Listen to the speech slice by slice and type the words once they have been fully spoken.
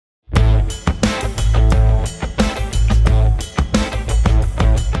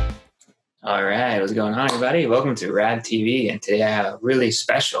All right, what's going on, everybody? Welcome to Radd TV, and today I have a really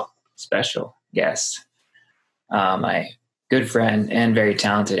special guest, my good friend and very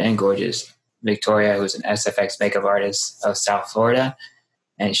talented and gorgeous Victoria, who's an SFX makeup artist of South Florida,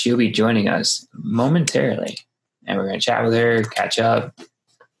 and she'll be joining us momentarily. And we're going to chat with her, catch up,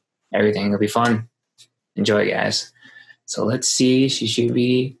 everything will be fun. Enjoy, guys. So let's see, she should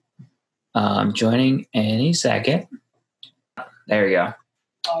be joining any second. There we go.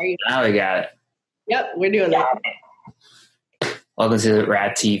 Now we got it. Yep, we're doing that. Welcome to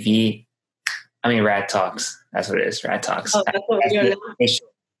Radd TV. Radd Talks. That's what it is. Radd Talks. Oh, that's what we're doing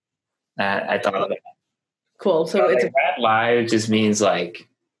now. I thought of it. Cool. So it's Radd Live just means like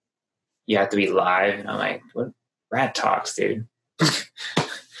you have to be live. And I'm like, what? Radd Talks, dude. I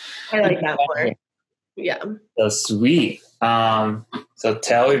like that word. Yeah. So sweet. So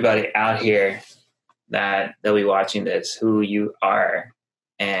tell everybody out here that they'll be watching this who you are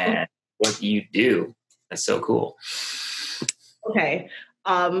and what you do. That's so cool. Okay.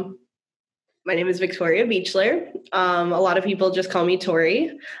 My name is Victoria Beechler. A lot of people just call me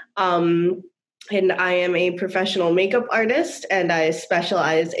Tori. And I am a professional makeup artist, and I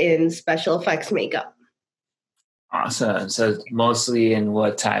specialize in special effects makeup. Awesome. So mostly in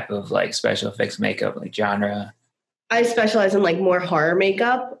what type of like special effects makeup, like genre? I specialize in like more horror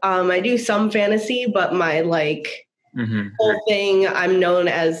makeup. I do some fantasy, but my whole thing, I'm known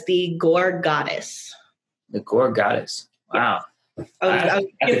as the gore goddess. The gore goddess. Wow. I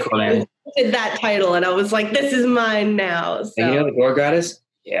was did that title, and I was like, this is mine now. So. You know the gore goddess?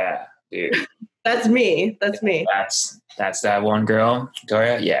 Yeah, dude. That's me. That's me. That's that one girl,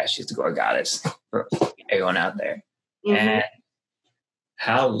 Victoria. Yeah, she's the gore goddess for everyone out there. Mm-hmm. And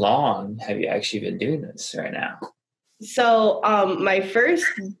how long have you actually been doing this right now? So my first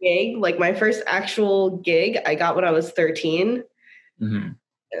gig, like my first actual gig, I got when I was 13. Mm-hmm.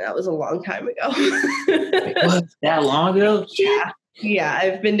 And that was a long time ago. What? That long ago? Yeah.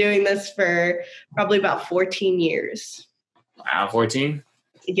 I've been doing this for probably about 14 years. Wow, 14?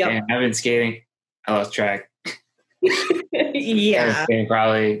 Yep. And I've been skating. I lost track. Yeah. I was skating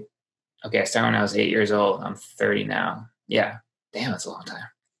probably, I started when I was 8 years old. I'm 30 now. Yeah. Damn, that's a long time.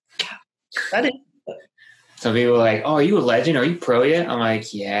 That is. Some people are like, oh, are you a legend? Are you pro yet? I'm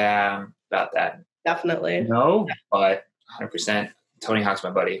like, yeah, I'm about that. Definitely. No, but 100%. Tony Hawk's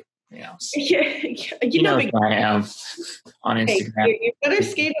my buddy. You know, you know who I am on Instagram. Hey, you're better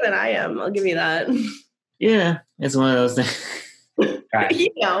skater than I am. I'll give you that. Yeah, it's one of those things. Right.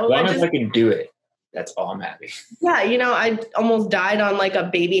 You know, as long as I can do it, that's all I'm happy. Yeah, I almost died on like a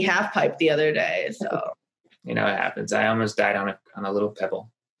baby half pipe the other day. So it happens. I almost died on a little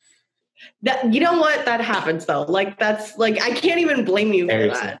pebble. That, you know what? That happens though. Like that's like I can't even blame you for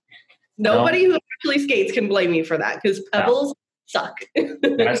that. Nobody who actually skates can blame you for that because pebbles suck.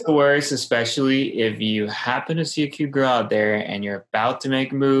 That's the worst, especially if you happen to see a cute girl out there and you're about to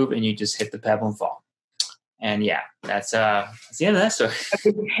make a move and you just hit the pebble and fall. And yeah, that's the end of that story. I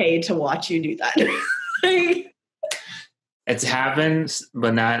would pay to watch you do that. It happens,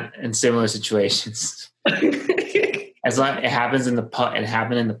 but not in similar situations. As long as it happens it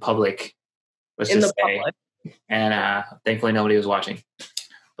happened in the public. Let's just say. Public. And thankfully nobody was watching.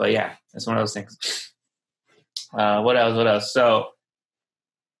 But yeah, that's one of those things. What else? So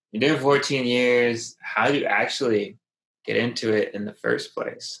you did 14 years. How do you actually get into it in the first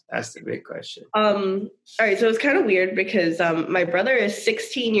place? That's the big question. All right, so it's kind of weird because my brother is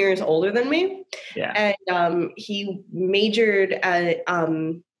 16 years older than me. Yeah. And he majored at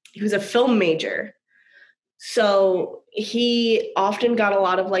he was a film major. So he often got a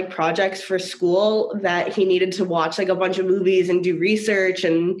lot of like projects for school that he needed to watch like a bunch of movies and do research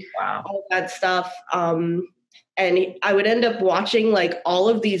and all that stuff. And I would end up watching like all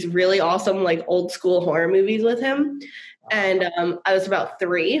of these really awesome like old school horror movies with him. And I was about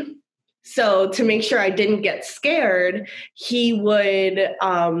 3. So to make sure I didn't get scared, he would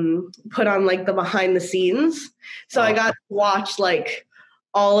put on like the behind the scenes. So I got to watch like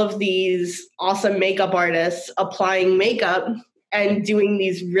all of these awesome makeup artists applying makeup and doing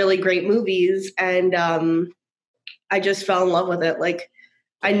these really great movies. And I just fell in love with it. Like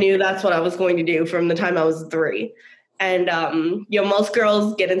I knew that's what I was going to do from the time I was 3. And, most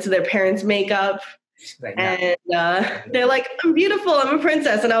girls get into their parents' makeup and they're like, I'm beautiful. I'm a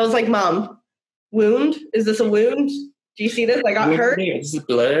princess. And I was like, Mom, wound? Is this a wound? Do you see this? I got hurt. It's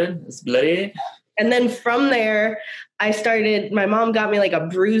blood. It's bloody. And then from there, my mom got me like a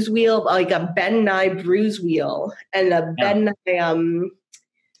bruise wheel, like a Ben Nye bruise wheel and a Ben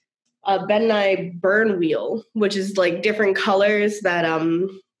Nye burn wheel, which is like different colors that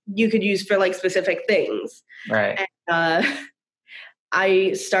you could use for like specific things. Right. And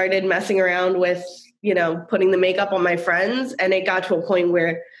I started messing around with, putting the makeup on my friends. And it got to a point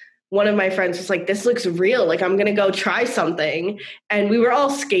where one of my friends was like, this looks real. Like, I'm going to go try something. And we were all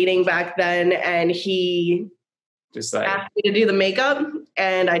skating back then. And he just like asked me to do the makeup,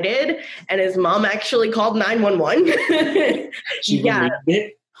 and I did. And his mom actually called 911. Yeah.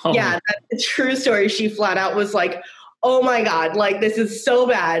 Oh, yeah. That's a true story. She flat out was like, oh my God, like, this is so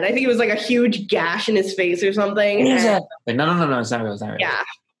bad. I think it was like a huge gash in his face or something. What is that? Like, no, it's not real. It's not real. Yeah.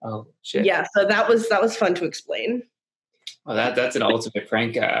 Oh shit. Yeah. So that was fun to explain. Well, that's an ultimate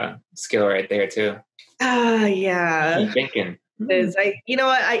prank skill right there too. Yeah. I'm thinking. Is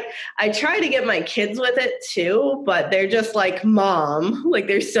I try to get my kids with it too, but they're just like, Mom, like,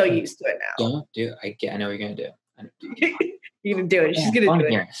 they're so used to it now. Don't do it. I know what you're gonna do. You're gonna do it. She's gonna do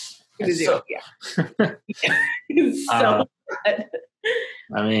it. She's gonna do it. Yeah. So bad.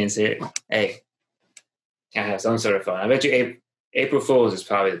 I mean, hey, can't have some sort of fun. I bet you April Fool's is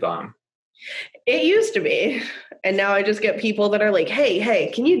probably the bomb. It used to be, and now I just get people that are like,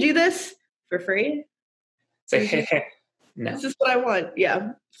 hey, can you do this for free? It's like, hey, no. This is what I want.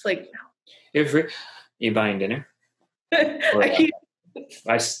 Yeah. It's like, you're free. You buying dinner?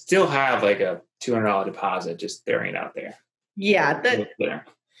 I still have like a $200 deposit just throwing it out there. Yeah.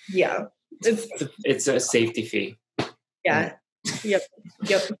 Yeah. It's a safety fee. Yeah. Yep.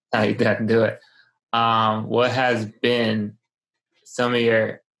 I can do it. What has been some of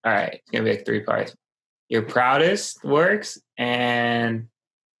your, all right, it's going to be like 3 parts. Your proudest works and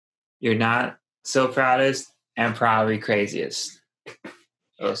your not so proudest and probably craziest.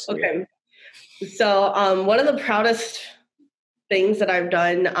 Okay. So one of the proudest things that I've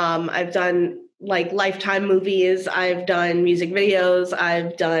done like Lifetime movies. I've done music videos.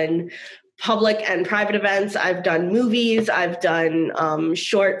 I've done public and private events. I've done movies. I've done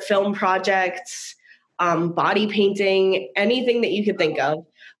short film projects, body painting, anything that you could think of.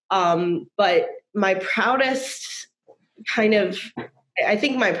 But my proudest I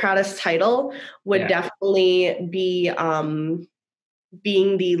think my proudest title would definitely be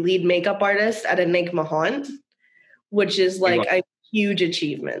being the lead makeup artist at Enigma Haunt, which is like a huge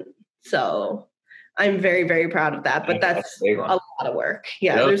achievement. So I'm very, very proud of that. But that's a lot of work.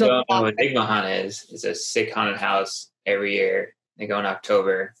 Yeah, there's a lot. What Enigma Haunt is. It's a sick haunted house every year. They go in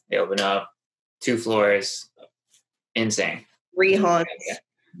October. They open up 2 floors. Insane. 3 haunts.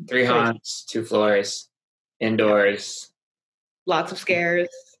 3 haunts, 2 floors, indoors. Lots of scares.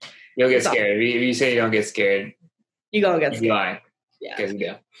 You'll get scared. If you say you don't get scared, you're going to get scared. You lie. Yeah. Because you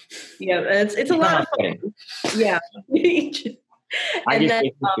do. Yeah, it's a lot of fun. Yeah. And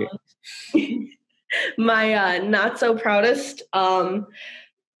then my not so proudest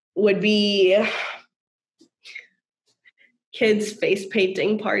would be kids face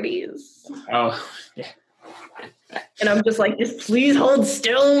painting parties. Oh, yeah. And I'm just like, just please hold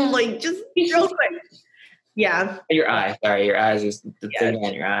still, like, just real quick. Yeah. Your eye. Sorry, your eyes is the thing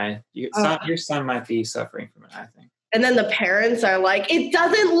on your eye. Your son might be suffering from an eye thing. And then the parents are like, it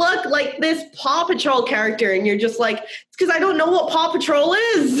doesn't look like this Paw Patrol character. And you're just like, it's because I don't know what Paw Patrol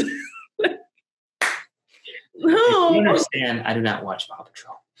is. No. You understand, I do not watch Paw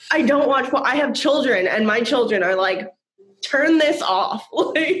Patrol. I don't watch I have children, and my children are like, turn this off.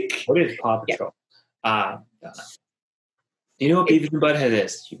 Like, what is Paw Patrol? You know what Beavis and Butthead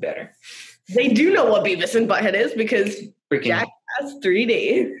is? You better. They do know what Beavis and Butthead is because Jack has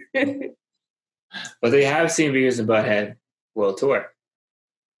 3D. But they have seen Beavis and Butthead World Tour.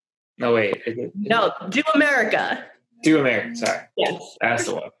 No, wait. No, Do America. Do America, sorry. Yes. That's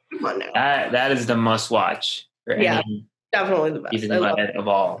the one. Come on now. That is the must watch for any definitely the best. Beavis and Butthead of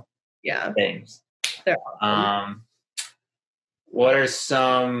all things. They're awesome. What are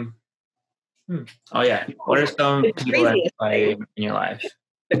some... Oh, yeah. What are some people that play in your life?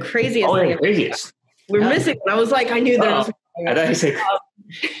 The craziest thing. The craziest. We're missing one. I was like, I knew there was... I thought you said...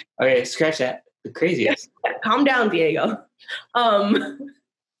 Okay, scratch that. The craziest. Calm down, Diego.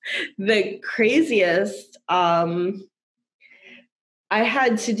 The craziest... I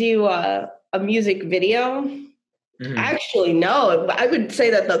had to do a music video. Mm-hmm. Actually, no. I would say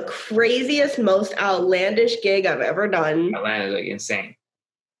that the craziest, most outlandish gig I've ever done. Outlandish, like insane.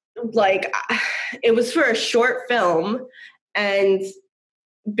 Like, it was for a short film, and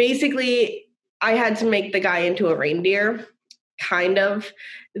basically I had to make the guy into a reindeer, kind of.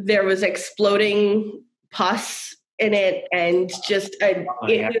 There was exploding pus in it, and just I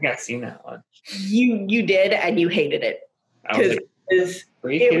think I've seen that one. You did, and you hated it because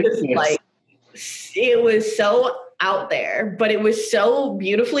it was so out there, but it was so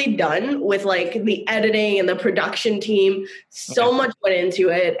beautifully done with like the editing and the production team. So much went into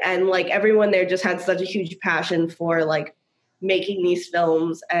it, and like everyone there just had such a huge passion for like making these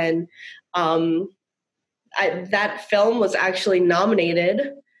films. And that film was actually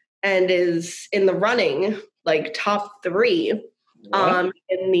nominated and is in the running, like top 3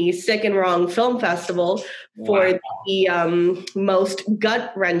 in the Sick and Wrong Film Festival for the most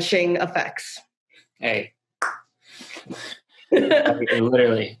gut-wrenching effects. Hey.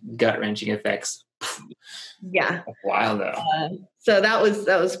 Literally gut-wrenching effects. Yeah. That's wild though. So that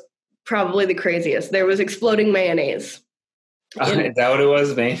was probably the craziest. There was exploding mayonnaise. Is that what it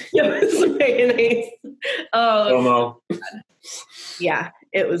was, man? It was mayonnaise. Oh, yeah,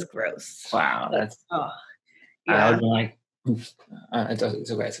 it was gross. Wow, that's. Yeah. I was like, it's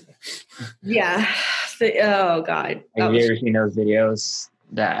okay. Yeah. Oh God. Have you ever seen those videos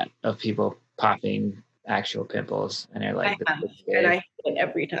of people popping actual pimples, and they're like, and I hate it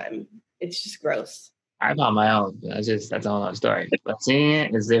every time. It's just gross. I pop my own. That's a whole other story. But seeing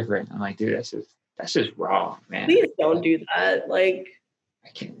it is different. I'm like, dude, that's just raw, man. Please don't do that. Like, I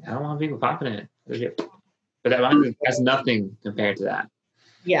don't want people popping it. But that's nothing compared to that.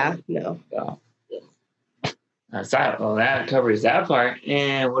 Yeah, no. So, that covers that part.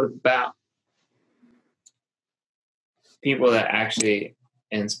 And what about people that actually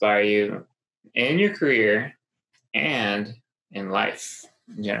inspire you in your career and in life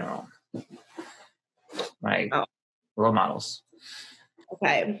in general? Like role models.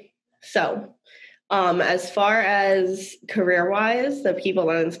 Okay. So, as far as career-wise, the people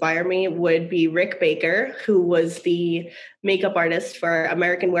that inspire me would be Rick Baker, who was the makeup artist for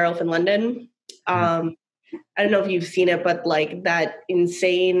American Werewolf in London. I don't know if you've seen it, but like that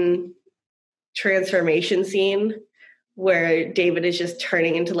insane transformation scene where David is just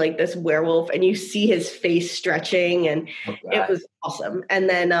turning into like this werewolf and you see his face stretching, and it was awesome. And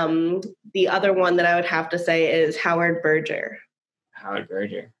then the other one that I would have to say is Howard Berger. Howard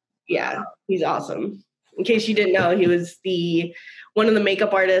Berger. Yeah, he's awesome. In case you didn't know, he was one of the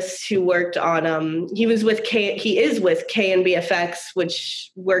makeup artists who worked on he is with KNBFX,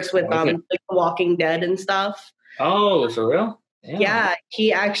 which works with like The Walking Dead and stuff. Oh, for real? Damn. Yeah,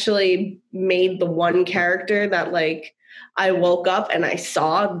 he actually made the one character that like I woke up and I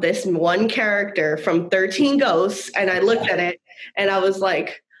saw this one character from 13 Ghosts, and I looked at it and I was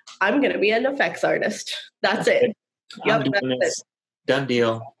like, I'm gonna be an effects artist. That's it. Yep, that's it. Done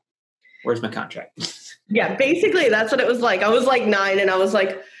deal. Where's my contract? Yeah, basically that's what it was like. I was like 9 and I was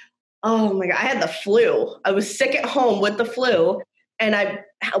like, oh my God, I had the flu. I was sick at home with the flu and I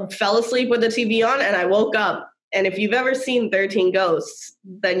fell asleep with the TV on and I woke up. And if you've ever seen 13 Ghosts,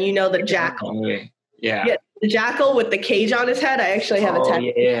 then you know the jackal. Yeah, the jackal with the cage on his head. I actually have a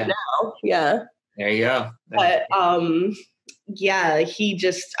tattoo now. Yeah. There you go. But I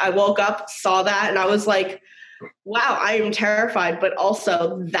woke up, saw that, and I was like, wow, I am terrified, but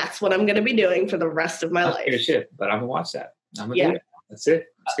also that's what I'm going to be doing for the rest of my life. Shit, but I'm going to watch that. I'm going to do it. That's it.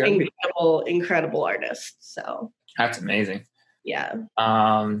 Incredible artist. So that's amazing. Yeah.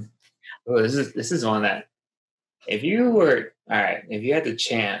 This is one that if you had the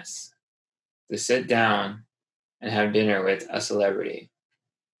chance to sit down and have dinner with a celebrity,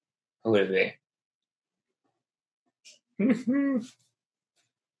 who would it be?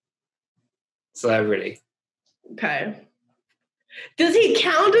 Celebrity. Okay. Does he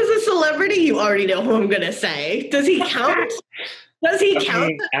count as a celebrity? You already know who I'm going to say. Does he count?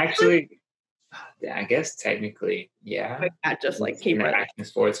 Actually, I guess technically, yeah. Just like keep in the acting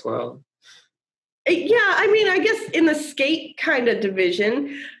sports world. Yeah, I mean, I guess in the skate kind of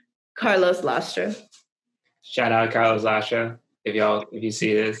division, Carlos Lastra. Shout out Carlos Lastra. If you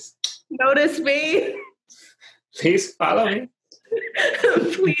see this, notice me. Please follow me.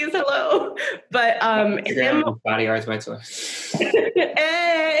 Please, hello. But Body Arts by Toy.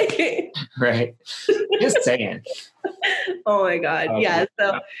 Hey. Right. Just saying. Oh my God. Yeah.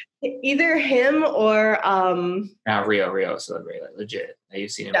 So either him or Rio celebrity, like legit. Have you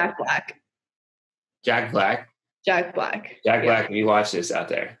seen him? Jack Black. Jack Black. If you watch this out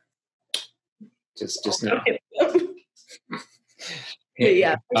there, just know.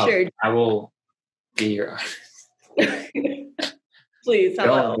 Yeah, for sure. I will be your artist. Please,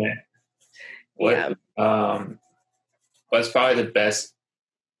 hello. What's probably the best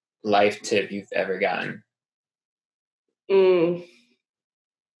life tip you've ever gotten?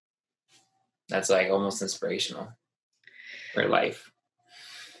 That's like almost inspirational for life.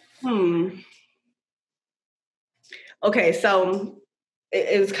 Okay, so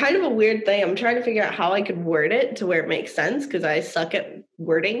it was kind of a weird thing. I'm trying to figure out how I could word it to where it makes sense because I suck at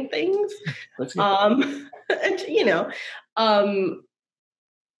wording things.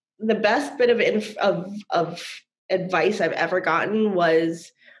 The best bit of advice I've ever gotten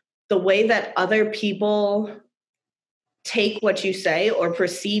was the way that other people take what you say or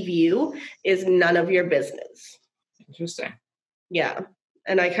perceive you is none of your business. Interesting. Yeah.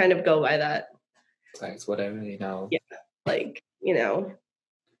 And I kind of go by that. It's like, it's whatever, you know. Yeah. Like, you know,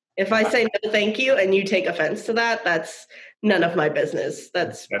 if I say no, thank you, and you take offense to that, that's none of my business.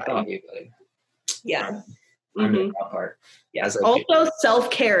 That's all you, buddy. Yeah. I'm doing my part. Yeah. Also,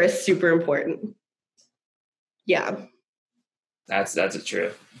 self-care is super important. Yeah. That's the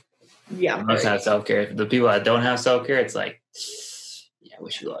truth. Yeah. Most have self-care. The people that don't have self-care, it's like, yeah,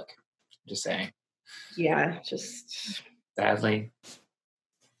 wish you luck. Just saying. Yeah, just badly.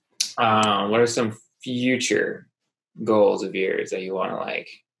 What are some future goals of yours that you want to like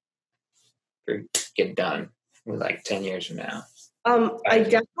get done with like 10 years from now? I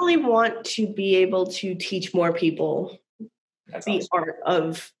definitely want to be able to teach more people the art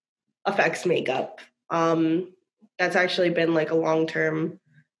of effects makeup. That's actually been like a long-term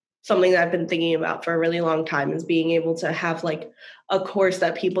something that I've been thinking about for a really long time, is being able to have like a course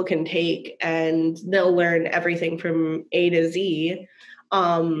that people can take and they'll learn everything from A to Z.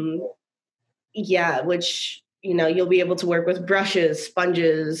 Yeah, which, you know, you'll be able to work with brushes,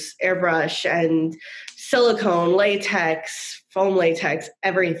 sponges, airbrush, and silicone, latex, foam latex,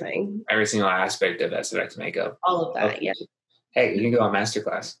 everything. Every single aspect of SFX makeup. All of that, yeah. Hey, you can go on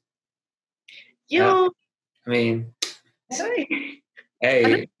masterclass. Yo. I mean,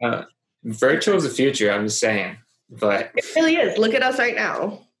 hey, virtual is the future, I'm just saying. But it really is. Look at us right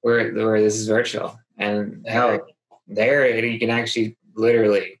now. Where this is virtual. And hell, there you can actually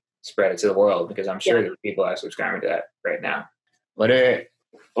literally spread it to the world, because I'm sure that people are subscribing to that right now. What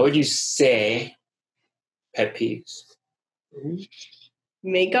would you say pet peeves?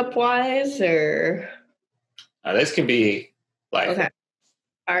 Makeup wise, or this can be like okay.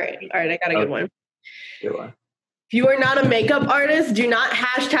 All right, I got a good one. Good one. If you are not a makeup artist, do not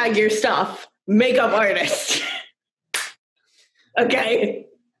hashtag your stuff makeup artist. Okay.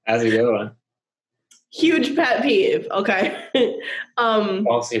 That's a good one. Huge pet peeve. Okay.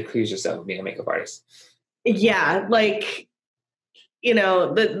 Also accuse yourself of being a makeup artist. Yeah, like, you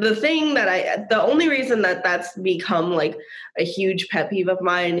know, the thing that the only reason that that's become like a huge pet peeve of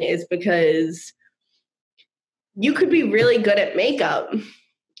mine is because you could be really good at makeup,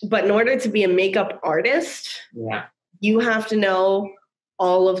 but in order to be a makeup artist, you have to know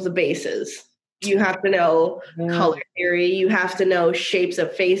all of the bases. You have to know color theory. You have to know shapes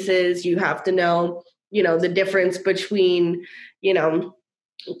of faces. You have to know, you know, the difference between, you know,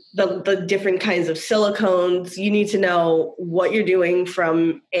 the different kinds of silicones. You need to know what you're doing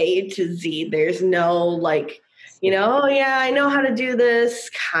from A to Z. There's no like, you know, oh yeah, I know how to do this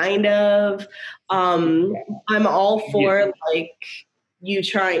kind of. I'm all for like you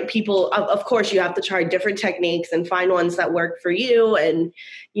trying people. Of course, you have to try different techniques and find ones that work for you, and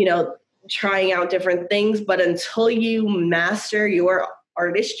you know, trying out different things. But until you master your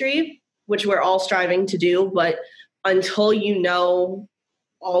artistry, which we're all striving to do, but until you know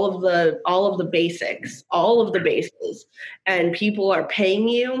all of the basics, all of the bases, and people are paying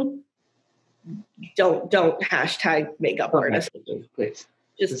you, don't hashtag makeup artist. Please.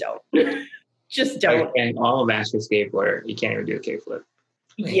 Just don't. Just don't. And all master skateboarder, you can't even do a kickflip.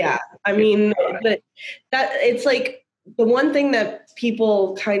 Yeah. I mean, that it's like the one thing that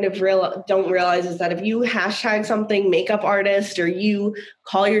people kind of don't realize is that if you hashtag something makeup artist, or you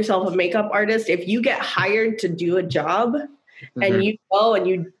call yourself a makeup artist, if you get hired to do a job, and you go and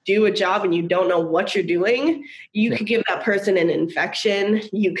you do a job and you don't know what you're doing, you could give that person an infection.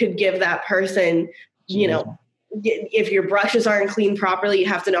 You could give that person, you know, if your brushes aren't cleaned properly, you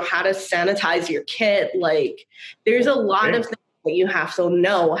have to know how to sanitize your kit. Like, there's a lot of things that you have to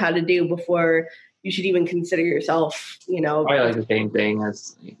know how to do before you should even consider yourself, you know. Probably like the same thing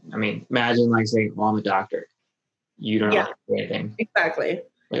as, I mean, imagine like saying, well, I'm a doctor. You don't know anything. Exactly.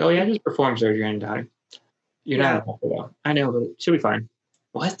 Like, oh yeah, I just perform surgery on a doctor. You're not a doctor though. I know, but it should be fine.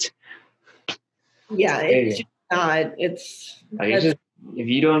 What? Yeah, it's just not. It's like, just, if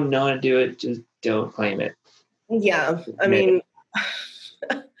you don't know how to do it, just don't claim it. Yeah, I mean,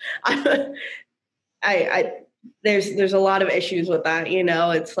 I there's a lot of issues with that. You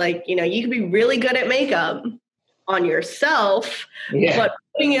know, it's like, you know, you can be really good at makeup on yourself, but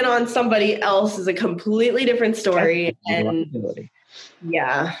putting it on somebody else is a completely different story. And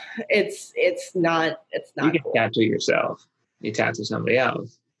yeah, it's not. You can tattoo yourself. You tattoo somebody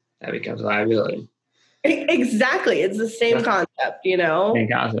else, that becomes a liability. Exactly, it's the same concept, you know. Same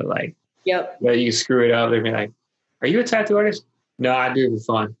concept, like. Yep. But you screw it up, they're be like, "Are you a tattoo artist?" No, I do it for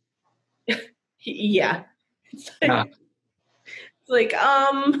fun. Yeah. It's like,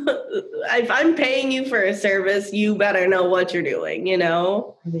 if I'm paying you for a service, you better know what you're doing, you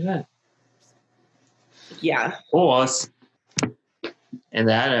know? 100%. Yeah. Course. And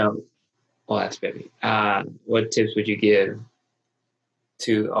that, well, that's baby. What tips would you give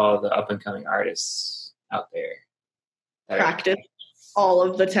to all the up and coming artists out there? Practice all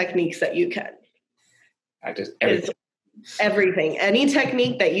of the techniques that you can. Practice everything. Everything. Any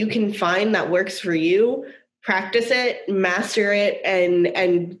technique that you can find that works for you, practice it, master it,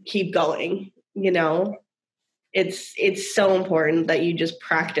 and keep going. You know, it's so important that you just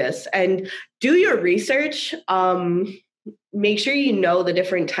practice and do your research. Make sure you know the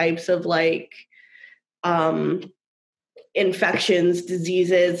different types of like infections,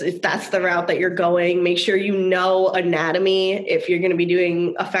 diseases, if that's the route that you're going. Make sure you know anatomy if you're going to be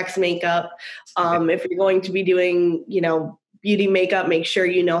doing effects makeup. If you're going to be doing, you know, beauty makeup, make sure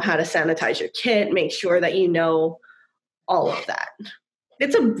you know how to sanitize your kit. Make sure that you know all of that.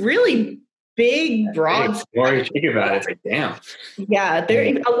 It's a really big, broad. The more you think about it, it's like, damn. Yeah,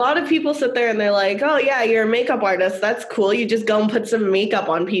 a lot of people sit there and they're like, "Oh yeah, you're a makeup artist. That's cool. You just go and put some makeup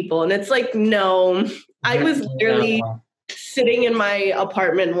on people." And it's like, no, I was literally sitting in my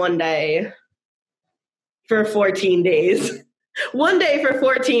apartment one day for 14 days. One day for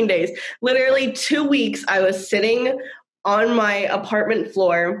 14 days. Literally 2 weeks, I was sitting on my apartment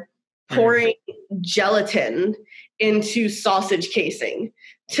floor pouring gelatin into sausage casing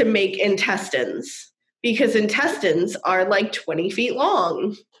to make intestines, because intestines are like 20 feet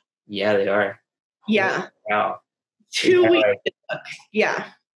long. Yeah, they are. Yeah. Wow. 2 weeks. Yeah.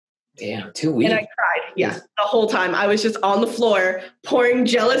 Damn, 2 weeks. And I cried. Yeah. The whole time I was just on the floor pouring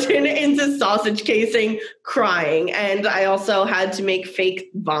gelatin into sausage casing, crying. And I also had to make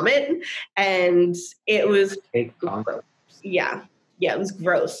fake vomit. And it was fake vomit. Yeah. Yeah, it was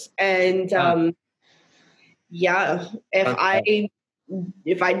gross. And yeah,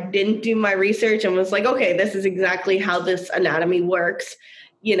 if I didn't do my research and was like, okay, this is exactly how this anatomy works,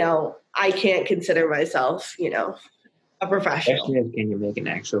 you know, I can't consider myself, you know, a professional. Can you make an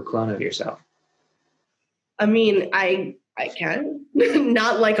actual clone of yourself? I mean, I can.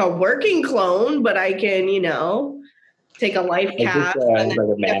 Not like a working clone, but I can, you know, take a life cast and like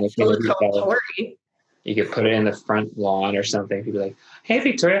a mannequin. You could put it in the front lawn or something. You'd be like, "Hey,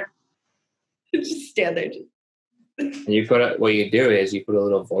 Victoria." Just stand there. And you what you do is you put a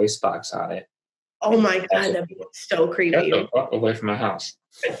little voice box on it. Oh my God, that'd be so creepy. Get the fuck away from my house.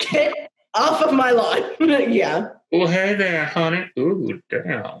 Get off of my lawn. Yeah. Oh, hey there, honey. Ooh,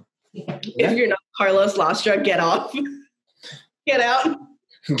 damn. If you're not Carlos Lastra, get off. Get out.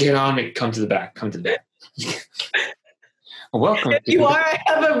 Get on and come to the back. Come to the back. Welcome. If you are, I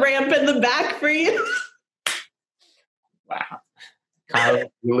have a ramp in the back for you. Wow. Carlos,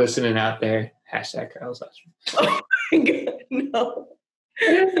 you listening out there? Hashtag Carlos Lastra. Oh my God, no.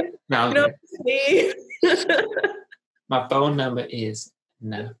 No, please. My phone number is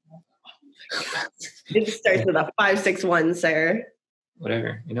no. It starts with a 561, sir.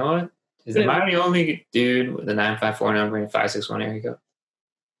 Whatever. You know what? Am I the only dude with a 954 number and 561 area code?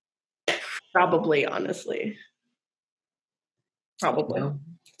 Probably, honestly. Probably. No,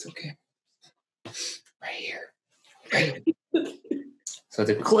 it's okay. Right here. Right here. So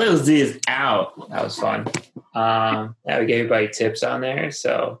to close this out, that was fun. Yeah, we gave everybody tips on there.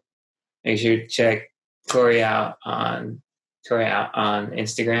 So make sure to check Tori out on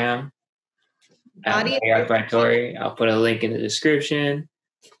Instagram. By Tori. I'll put a link in the description.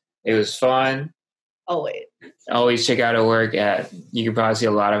 It was fun. Always check out her work you can probably see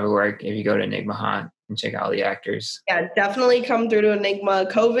a lot of her work if you go to Enigma Haunt and check out all the actors. Yeah, definitely come through to Enigma.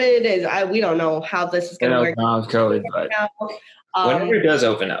 COVID we don't know how this is going to work. COVID, but whenever it does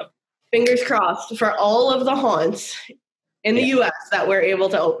open up. Fingers crossed for all of the haunts in the US that we're able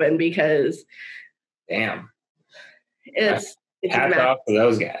to open, because damn. It's hats off to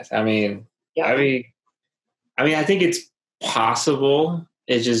those guys. I mean, I think it's possible.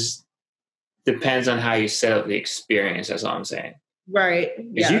 It just depends on how you set up the experience. That's all I'm saying. Right.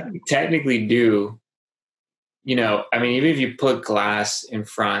 Because you can technically do, you know, I mean, even if you put glass in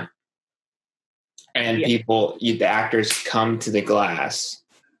front and the actors come to the glass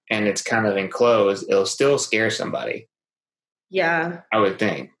and it's kind of enclosed, it'll still scare somebody. Yeah. I would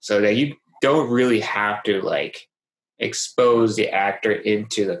think. So that you don't really have to like expose the actor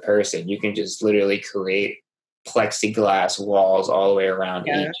into the person. You can just literally create plexiglass walls all the way around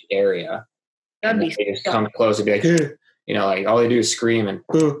each area. That'd be they just come close and be like, you know, like all they do is scream and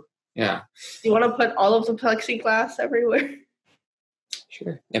yeah. You want to put all of the plexiglass everywhere?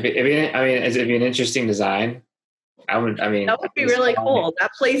 Sure. If it'd be an interesting design. That would be really cool.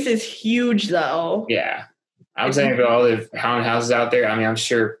 That place is huge, though. Yeah. I'm saying for all the haunted houses out there, I mean, I'm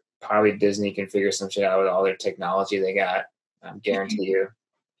sure probably Disney can figure some shit out with all their technology they got. I guarantee you.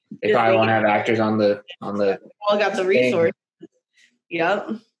 They probably won't have actors on the all got the resource. Yep.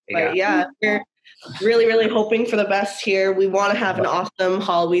 But yeah, we're really, really hoping for the best here. We want to have an awesome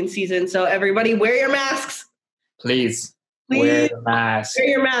Halloween season. So everybody wear your masks. Please. Wear the mask. Wear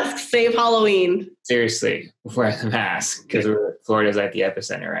your mask. Save Halloween. Seriously, wear the mask because Florida's at the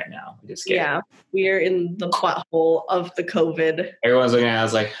epicenter right now. Yeah, we are in the butthole of the COVID. Everyone's looking at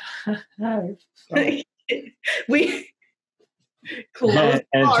us like, we close.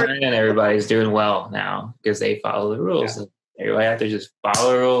 And everybody's doing well now because they follow the rules. Yeah. Everybody have to just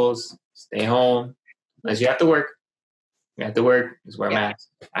follow the rules, stay home. Unless you have to work. You have to work. Just wear a mask.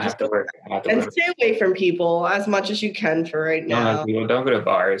 I have to work. And stay away from people as much as you can for right now. People don't go to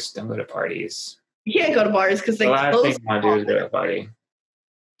bars. Don't go to parties. You can't go to bars because they close. The last thing I want to do is go to a party.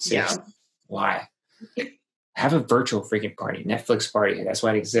 Seriously. Yeah. Why? Have a virtual freaking party. Netflix party. That's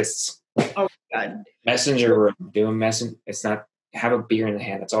why it exists. Oh, my God. Messenger room. It's not. Have a beer in the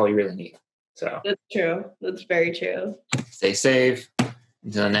hand. That's all you really need. So that's true. That's very true. Stay safe.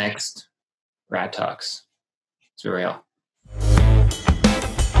 Until the next Radd Talks. It's real.